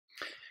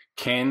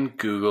Can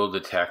Google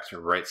detect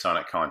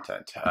WriteSonic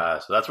content?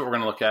 So that's what we're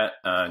going to look at,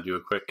 do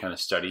a quick kind of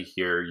study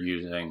here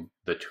using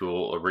the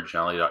tool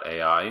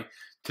Originality.AI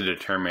to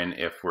determine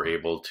if we're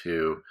able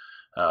to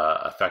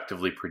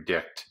effectively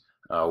predict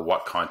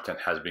what content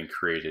has been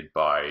created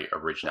by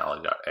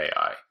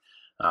Originality.AI.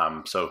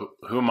 So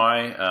who am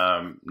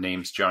I?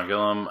 Name's John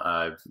Gillum.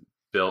 I've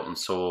built and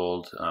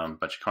sold a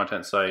bunch of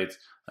content sites.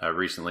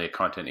 Recently a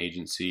content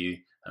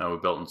agency we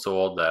built and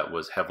sold that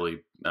was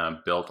heavily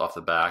built off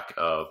the back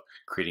of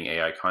creating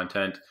AI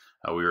content.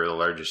 We were the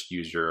largest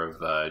user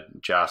of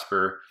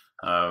Jasper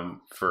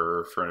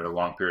for a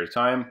long period of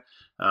time.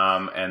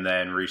 And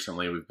then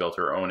recently we've built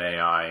our own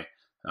AI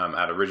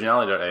at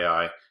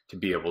Originality.AI to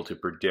be able to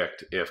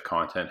predict if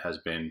content has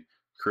been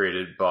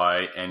created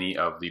by any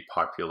of the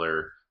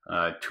popular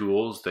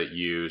tools that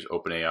use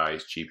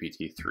OpenAI's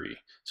GPT-3.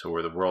 So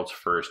we're the world's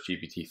first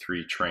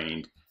GPT-3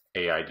 trained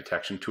AI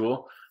detection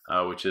tool,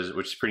 which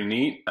is pretty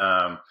neat.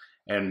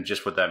 And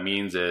just what that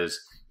means is,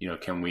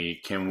 can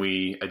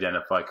we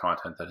identify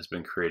content that has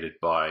been created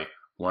by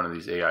one of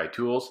these AI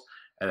tools?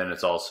 And then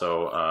it's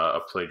also a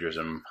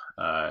plagiarism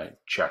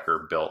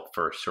checker built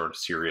for sort of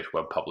serious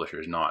web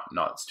publishers,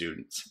 not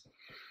students.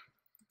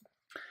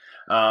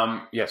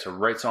 Yeah, so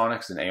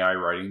WriteSonic is an AI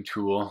writing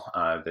tool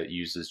that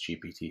uses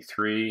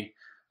GPT-3.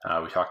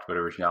 We talked about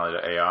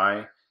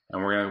Originality.AI,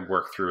 and we're going to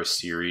work through a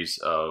series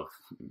of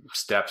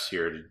steps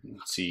here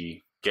to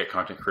get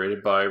content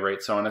created by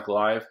WriteSonic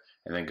live,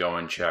 and then go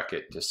and check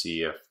it to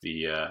see if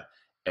the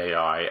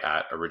AI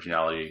at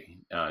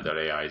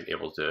Originality.AI is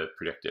able to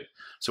predict it.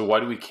 So why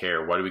do we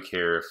care? Why do we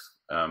care if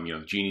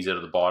the genie's out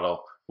of the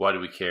bottle? Why do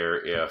we care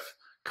if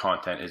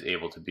content is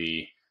able to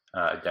be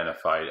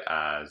identified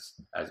as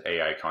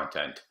AI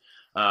content?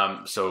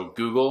 So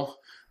Google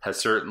has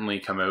certainly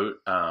come out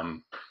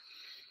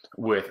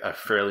with a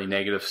fairly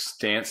negative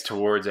stance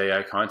towards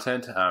AI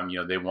content.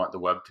 They want the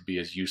web to be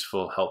as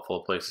useful, helpful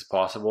a place as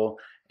possible,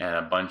 and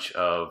a bunch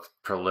of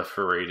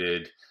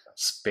proliferated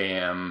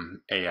spam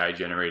AI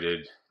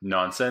generated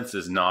nonsense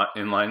is not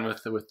in line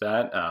with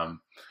that.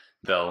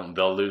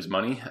 They'll lose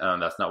money.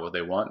 That's not what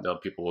they want.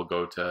 People will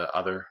go to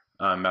other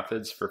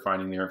methods for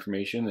finding their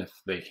information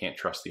if they can't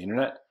trust the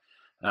internet.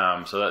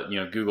 So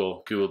that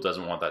Google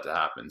doesn't want that to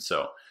happen.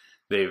 So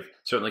they've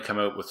certainly come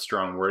out with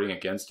strong wording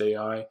against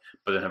AI,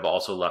 but then have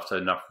also left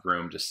enough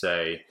room to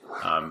say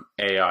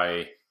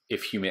AI,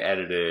 if human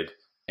edited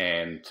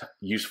and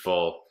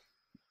useful,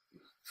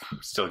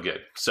 still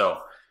good. So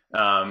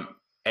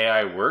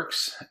AI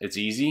works. It's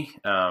easy.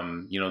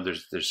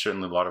 There's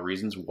certainly a lot of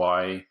reasons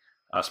why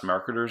us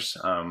marketers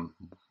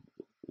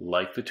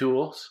like the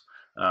tools.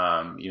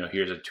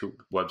 Here's a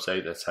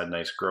website that's had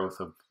nice growth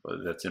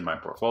that's in my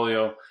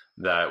portfolio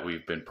that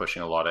we've been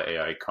pushing a lot of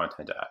AI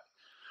content at.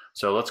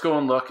 So let's go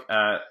and look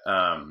at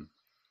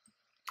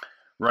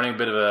running a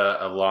bit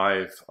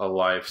of a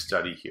live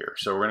study here.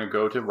 So we're going to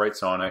go to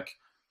WriteSonic,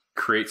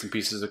 create some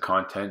pieces of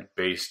content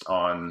based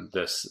on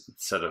this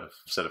set of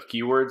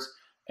keywords,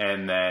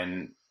 and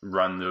then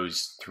run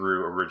those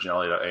through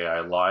Originality.ai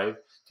live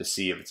to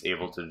see if it's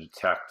able to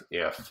detect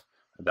if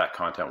that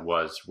content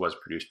was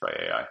produced by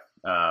AI.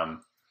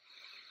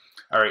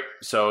 All right,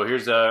 so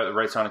here's the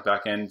WriteSonic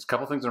backend. A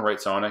couple things on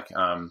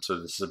WriteSonic.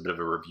 So this is a bit of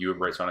a review of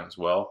WriteSonic as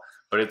well,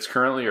 but it's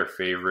currently our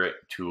favorite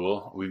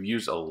tool. We've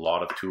used a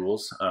lot of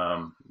tools.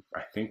 I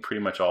think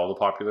pretty much all the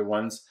popular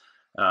ones.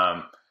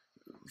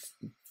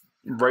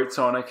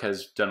 WriteSonic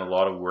has done a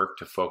lot of work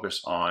to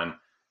focus on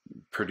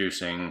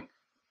producing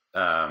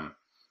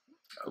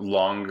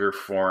longer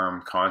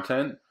form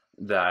content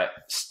that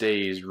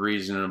stays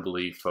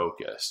reasonably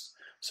focused.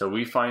 So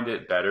we find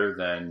it better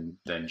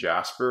than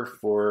Jasper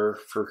for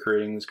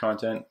creating this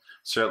content,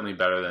 certainly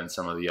better than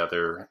some of the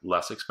other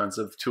less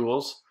expensive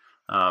tools.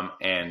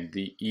 And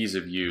the ease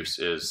of use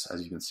is,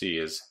 as you can see,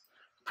 is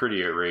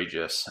pretty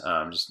outrageous.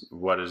 Just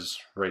what is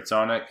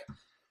WriteSonic?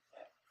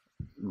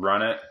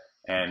 Run it,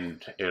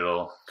 and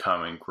it'll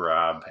come and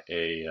grab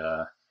a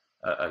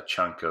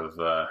chunk of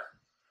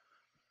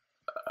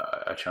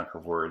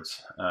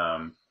words.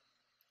 And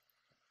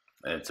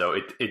so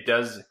it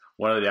does.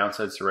 One of the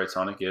downsides to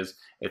WriteSonic is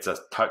it's a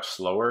touch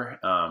slower.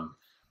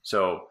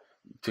 So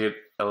to get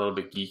a little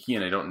bit geeky,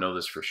 and I don't know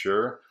this for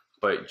sure,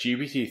 but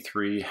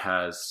GPT-3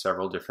 has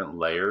several different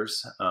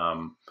layers,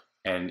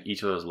 and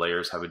each of those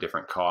layers have a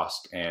different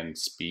cost and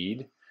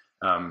speed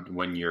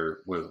when you're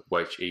with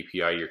which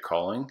API you're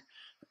calling.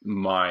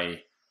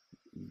 My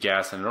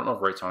guess, and I don't know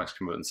if WriteSonic's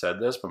come out and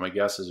said this, but my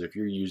guess is if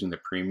you're using the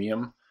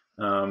premium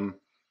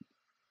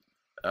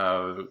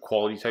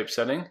quality type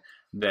setting,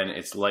 then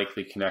it's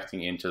likely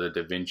connecting into the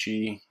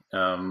DaVinci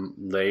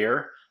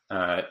layer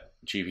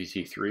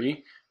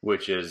GPT-3,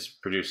 which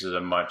produces a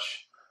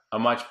much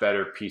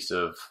better piece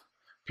of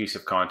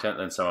content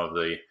than some of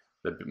the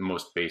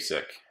most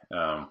basic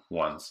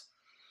ones.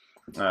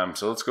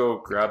 So let's go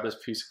grab this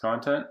piece of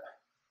content.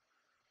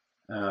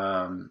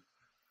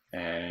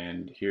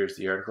 And here's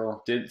the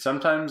article.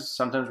 Sometimes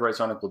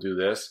WriteSonic will do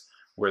this,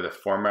 where the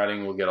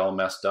formatting will get all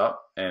messed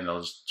up and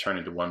it'll just turn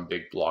into one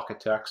big block of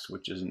text,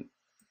 which isn't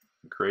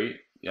great.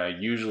 Yeah,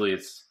 usually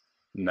it's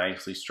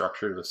nicely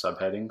structured with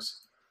subheadings,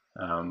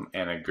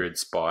 and a good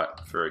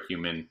spot for a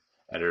human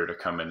editor to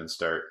come in and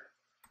start.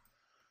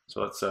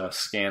 So let's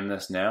scan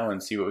this now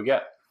and see what we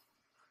get.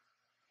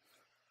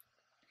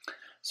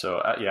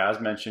 So yeah, as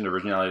mentioned,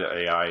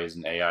 Originality.AI is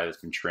an AI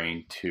that's been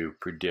trained to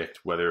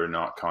predict whether or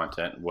not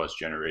content was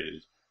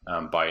generated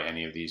by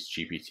any of these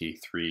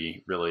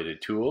GPT-3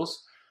 related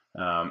tools.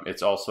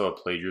 It's also a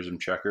plagiarism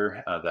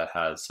checker that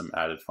has some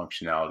added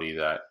functionality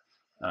that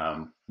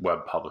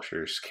web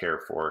publishers care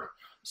for,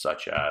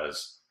 such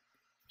as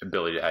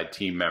ability to add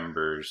team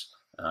members,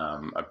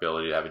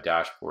 ability to have a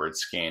dashboard,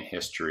 scan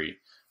history,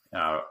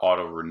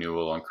 auto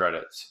renewal on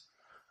credits.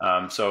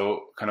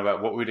 So kind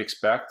of what we'd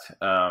expect,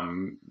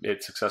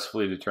 it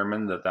successfully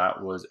determined that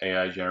that was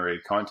AI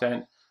generated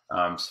content.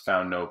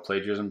 Found no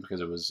plagiarism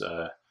because it was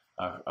a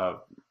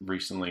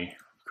recently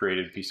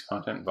created piece of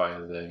content via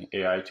the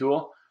AI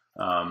tool.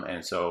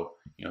 And so,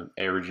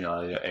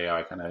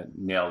 Originality.AI kind of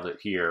nailed it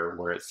here,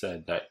 where it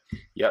said that,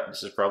 yep,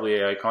 this is probably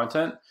AI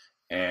content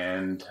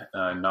and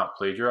not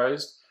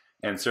plagiarized.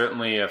 And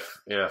certainly, if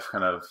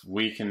kind of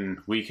we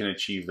can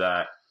achieve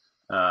that,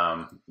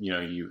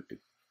 you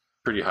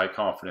pretty high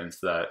confidence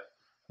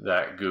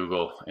that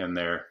Google and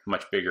their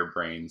much bigger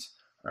brains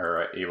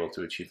are able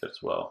to achieve it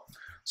as well.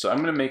 So I'm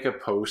going to make a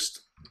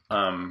post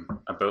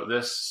about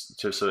this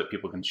so that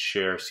people can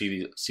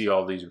see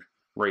all these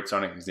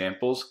WriteSonic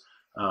examples.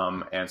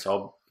 And so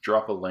I'll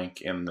drop a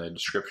link in the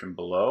description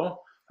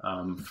below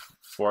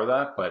for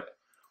that, but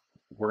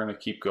we're going to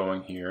keep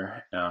going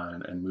here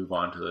and move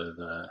on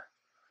to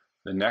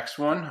the next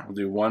one. We'll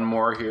do one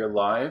more here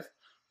live,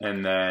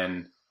 and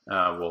then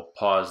we'll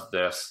pause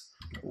this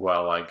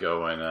while I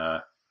go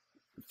and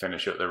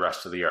finish out the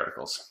rest of the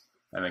articles,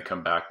 and then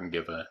come back and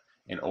give an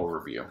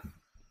overview.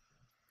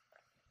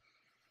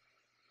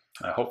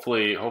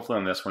 Hopefully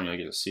on this one you'll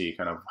get to see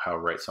kind of how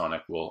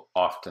WriteSonic will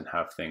often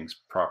have things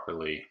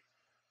properly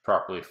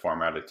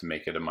formatted to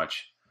make it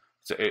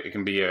it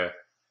can be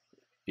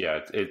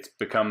it's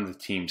become the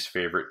team's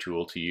favorite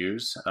tool to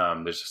use.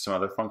 There's some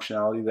other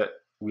functionality that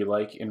we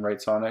like in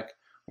WriteSonic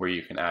where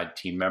you can add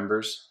team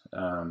members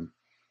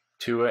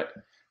to it.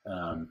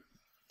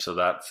 So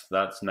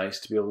that's nice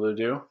to be able to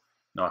do,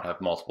 not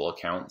have multiple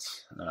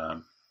accounts.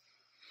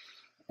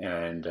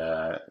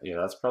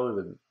 That's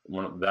probably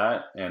one of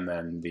that. And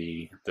then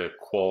the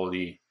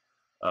quality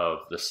of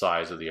the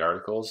size of the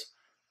articles,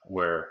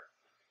 where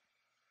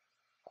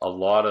a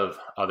lot of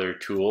other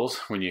tools,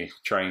 when you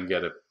try and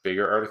get a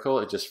bigger article,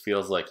 it just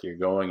feels like you're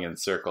going in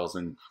circles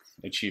and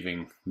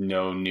achieving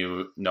no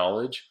new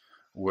knowledge.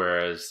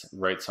 Whereas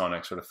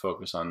WriteSonic sort of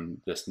focus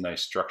on this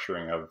nice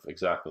structuring of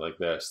exactly like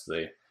this.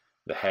 The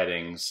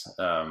headings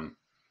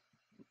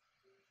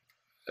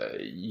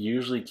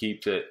usually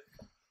keeps it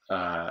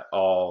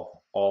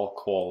all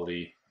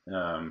quality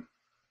content.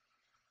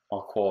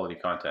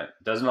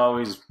 It doesn't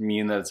always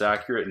mean that it's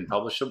accurate and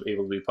able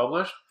to be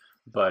published,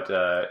 but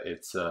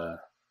it's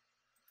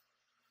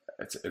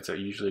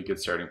usually a good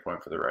starting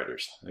point for the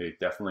writers. They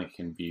definitely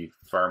can be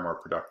far more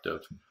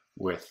productive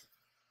with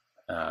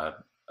a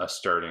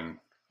starting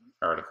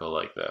article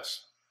like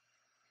this.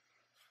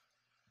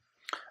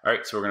 All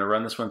right, so we're going to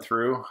run this one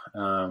through.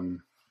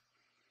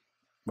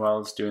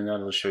 While it's doing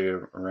that, I'll show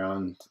you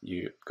around.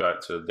 You've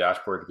got the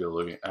dashboard to be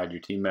able to add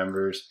your team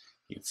members.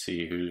 You can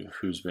see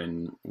who's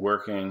been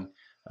working,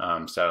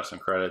 status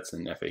and credits,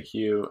 and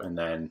FAQ, and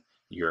then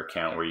your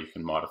account where you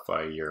can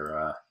modify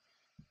your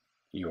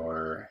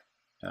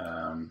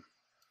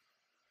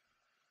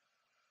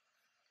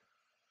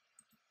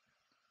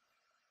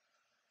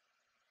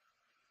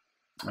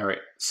all right,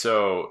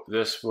 so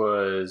this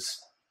is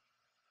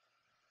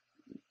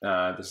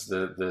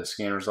the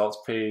scan results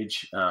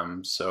page.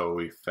 So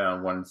we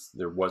found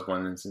there was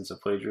one instance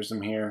of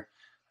plagiarism here,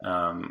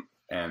 and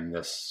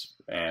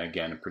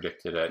again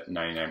predicted at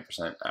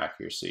 99%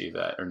 accuracy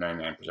or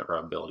 99%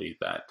 probability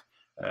that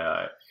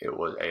it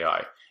was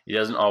AI. It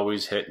doesn't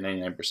always hit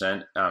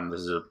 99%.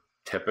 This is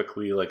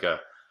typically like I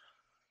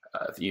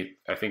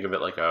think of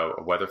it like a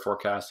weather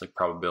forecast, like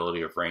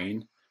probability of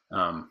rain.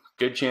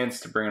 Good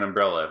chance to bring an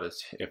umbrella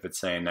if it's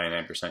saying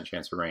 99%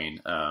 chance of rain.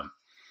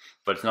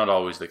 But it's not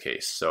always the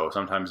case. So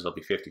sometimes it'll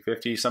be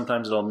 50-50,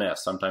 sometimes it'll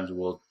miss. Sometimes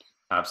we'll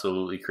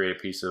absolutely create a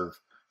piece of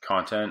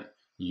content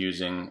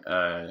using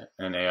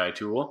an AI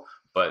tool,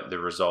 but the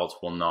results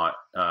will not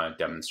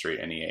demonstrate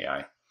any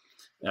AI.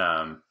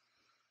 I'm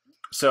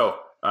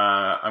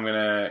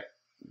gonna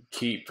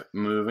keep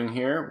moving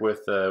here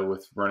with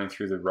running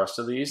through the rest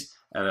of these,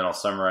 and then I'll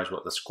summarize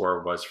what the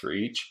score was for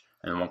each,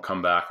 and then we'll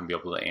come back and be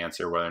able to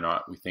answer whether or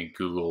not we think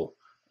Google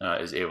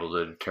is able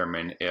to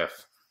determine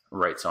if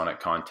WriteSonic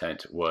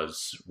content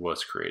was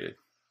created.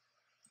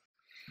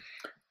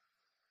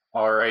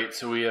 All right,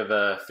 so we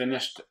have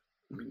finished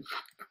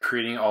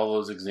creating all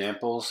those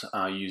examples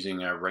using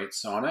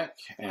WriteSonic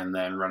and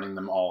then running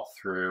them all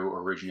through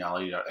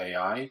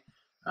Originality.AI.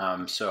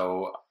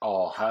 So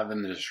I'll have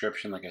in the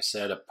description, like I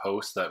said, a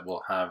post that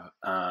will have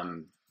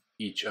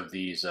each of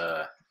these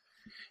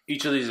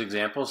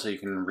examples, so you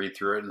can read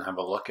through it and have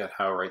a look at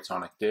how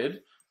WriteSonic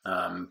did.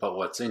 But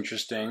what's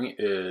interesting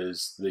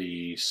is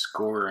the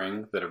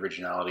scoring that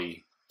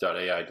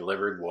Originality.AI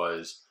delivered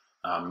was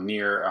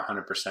near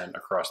 100%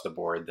 across the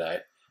board,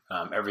 that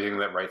everything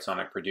that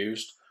WriteSonic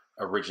produced,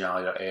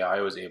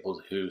 Originality.AI was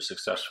able to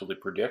successfully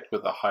predict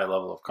with a high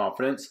level of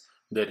confidence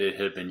that it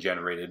had been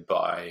generated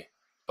by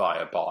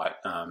a bot.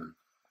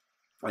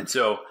 And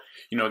so,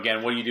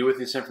 again, what do you do with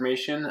this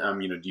information?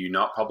 Do you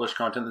not publish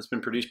content that's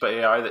been produced by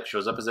AI that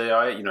shows up as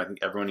AI? I think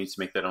everyone needs to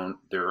make their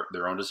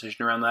own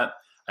decision around that.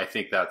 I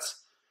think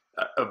that's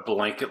a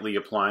blanketly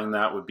applying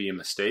that would be a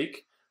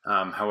mistake.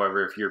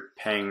 However, if you're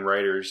paying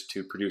writers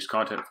to produce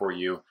content for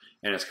you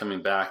and it's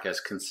coming back as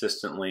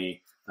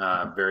consistently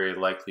very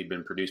likely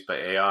been produced by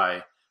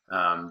AI,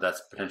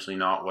 that's potentially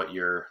not what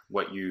you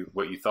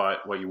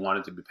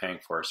wanted to be paying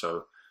for.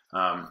 So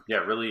yeah,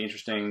 really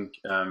interesting,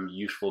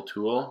 useful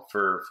tool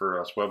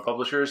for us web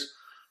publishers.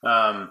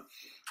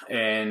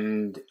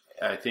 And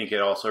I think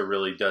it also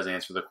really does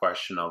answer the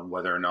question of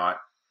whether or not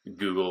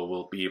Google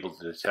will be able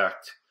to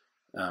detect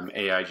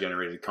AI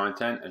generated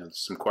content, and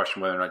some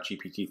question whether or not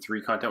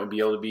GPT-3 content would be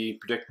able to be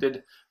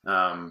predicted.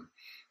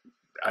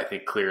 I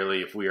think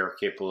clearly if we are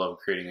capable of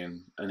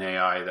creating an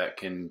AI that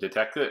can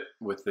detect it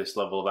with this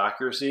level of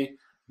accuracy,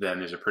 then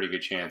there's a pretty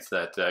good chance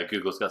that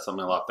Google's got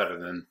something a lot better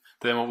than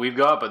what we've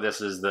got. But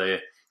this is the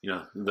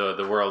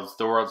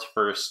world's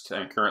first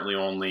and currently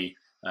only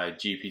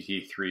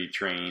GPT-3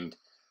 trained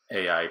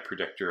AI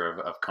predictor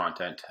of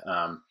content.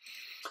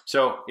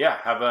 So yeah,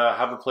 have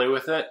a play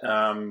with it.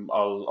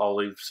 I'll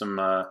leave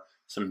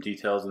some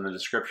details in the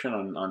description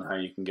on how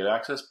you can get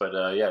access. But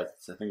yeah,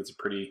 I think it's a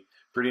pretty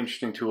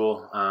interesting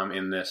tool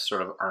in this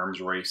sort of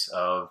arms race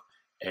of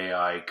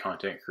AI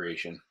content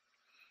creation.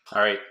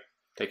 All right,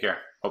 take care.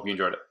 Hope you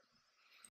enjoyed it.